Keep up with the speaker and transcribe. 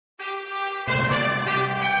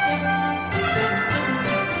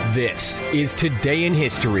This is Today in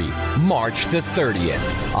History, March the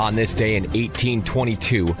 30th. On this day in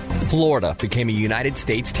 1822, Florida became a United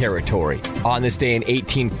States territory. On this day in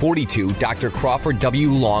 1842, Dr. Crawford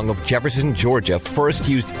W. Long of Jefferson, Georgia, first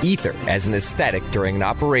used ether as an aesthetic during an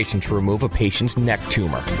operation to remove a patient's neck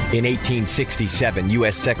tumor. In 1867,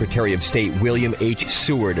 U.S. Secretary of State William H.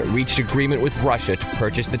 Seward reached agreement with Russia to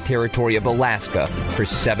purchase the territory of Alaska for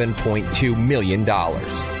 $7.2 million.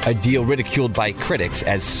 A deal ridiculed by critics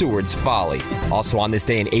as Seward's folly. Also on this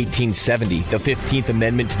day in 1870, the 15th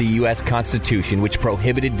Amendment to the U.S. Constitution, which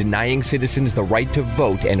prohibited denying citizens the right to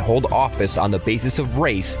vote and hold office on the basis of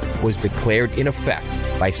race, was declared in effect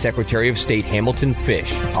by Secretary of State Hamilton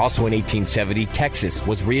Fish. Also in 1870, Texas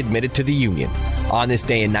was readmitted to the Union. On this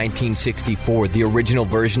day in 1964, the original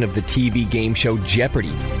version of the TV game show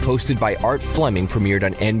Jeopardy, hosted by Art Fleming, premiered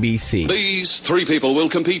on NBC. These three people will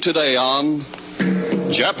compete today on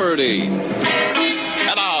Jeopardy!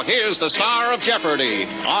 And now, here's the star of Jeopardy,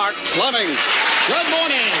 Art Fleming. Good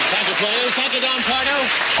morning. Thank you, players. Thank you, Don Pardo.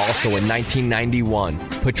 Also in 1991,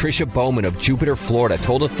 Patricia Bowman of Jupiter, Florida,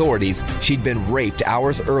 told authorities she'd been raped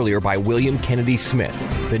hours earlier by William Kennedy Smith,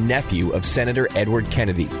 the nephew of Senator Edward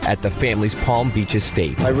Kennedy, at the family's Palm Beach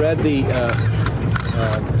estate. I read the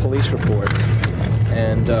police report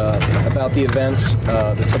and about the events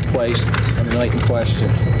that took place on the night in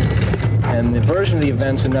question. And the version of the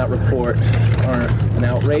events in that report are an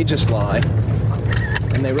outrageous lie,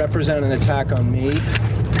 and they represent an attack on me,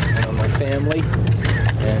 and on my family,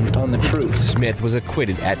 and on the truth. Smith was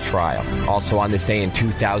acquitted at trial. Also on this day in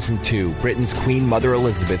 2002, Britain's Queen Mother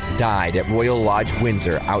Elizabeth died at Royal Lodge,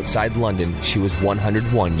 Windsor, outside London. She was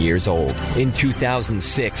 101 years old. In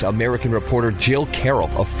 2006, American reporter Jill Carroll,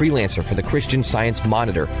 a freelancer for the Christian Science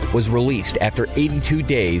Monitor, was released after 82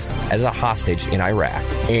 days as a hostage in Iraq.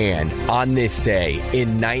 And on this day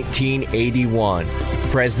in 1981,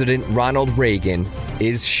 President Ronald Reagan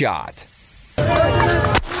is shot.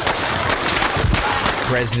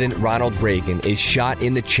 President Ronald Reagan is shot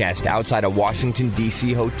in the chest outside a Washington,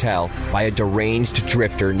 D.C. hotel by a deranged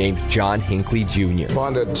drifter named John Hinckley Jr.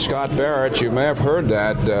 Pundit Scott Barrett, you may have heard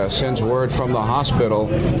that since word from the hospital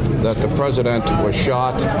that the president was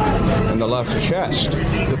shot in the left chest.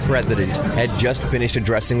 The president had just finished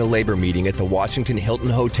addressing a labor meeting at the Washington Hilton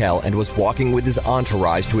Hotel and was walking with his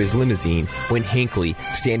entourage to his limousine when Hinckley,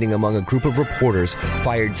 standing among a group of reporters,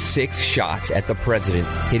 fired 6 shots at the president,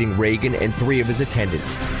 hitting Reagan and 3 of his attendants.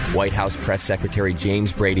 White House Press Secretary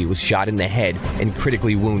James Brady was shot in the head and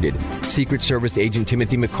critically wounded. Secret Service agent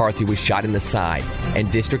Timothy McCarthy was shot in the side,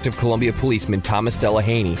 and District of Columbia policeman Thomas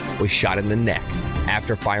Delahaney was shot in the neck.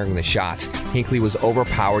 After firing the shots, Hinckley was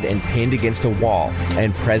overpowered and pinned against a wall,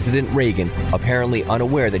 and President Reagan, apparently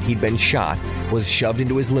unaware that he'd been shot, was shoved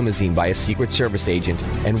into his limousine by a Secret Service agent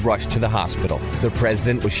and rushed to the hospital. The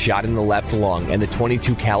president was shot in the left lung, and the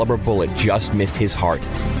 .22 caliber bullet just missed his heart.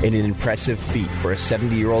 In an impressive feat for a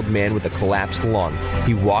 70-year-old man with a collapsed lung,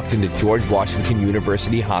 he walked into George Washington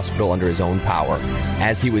University Hospital under his own power.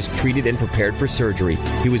 As he was treated and prepared for surgery,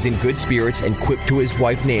 he was in good spirits and quipped to his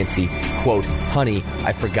wife Nancy, quote, "Honey,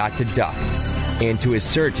 I forgot to duck." And to his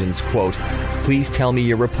surgeons, quote, "Please tell me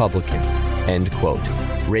you're Republicans," end quote.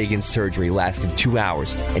 Reagan's surgery lasted 2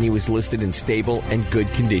 hours, and he was listed in stable and good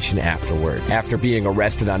condition afterward. After being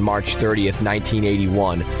arrested on March 30th,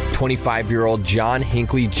 1981, 25-year-old John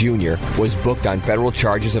Hinckley Jr. was booked on federal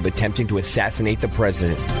charges of attempting to assassinate the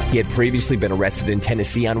president. He had previously been arrested in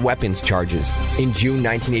Tennessee on weapons charges. In June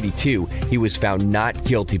 1982, he was found not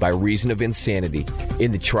guilty by reason of insanity.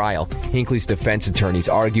 In the trial, Hinckley's defense attorneys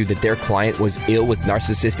argued that their client was ill with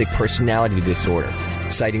narcissistic personality disorder,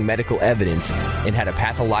 citing medical evidence, and had a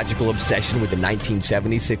pathological obsession with the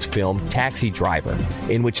 1976 film Taxi Driver,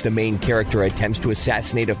 in which the main character attempts to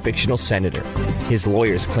assassinate a fictional senator. His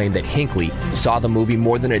lawyers claimed that Hinckley saw the movie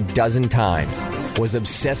more than a dozen times, was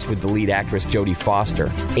obsessed with the lead actress Jodie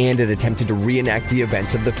Foster, and had attempted to reenact the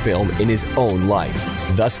events of the film in his own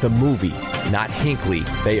life. Thus the movie, not Hinckley,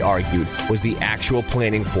 they argued, was the actual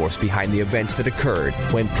planning force behind the events that occurred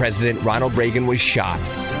when President Ronald Reagan was shot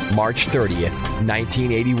March 30th,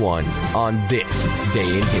 1981, on this day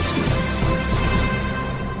in history.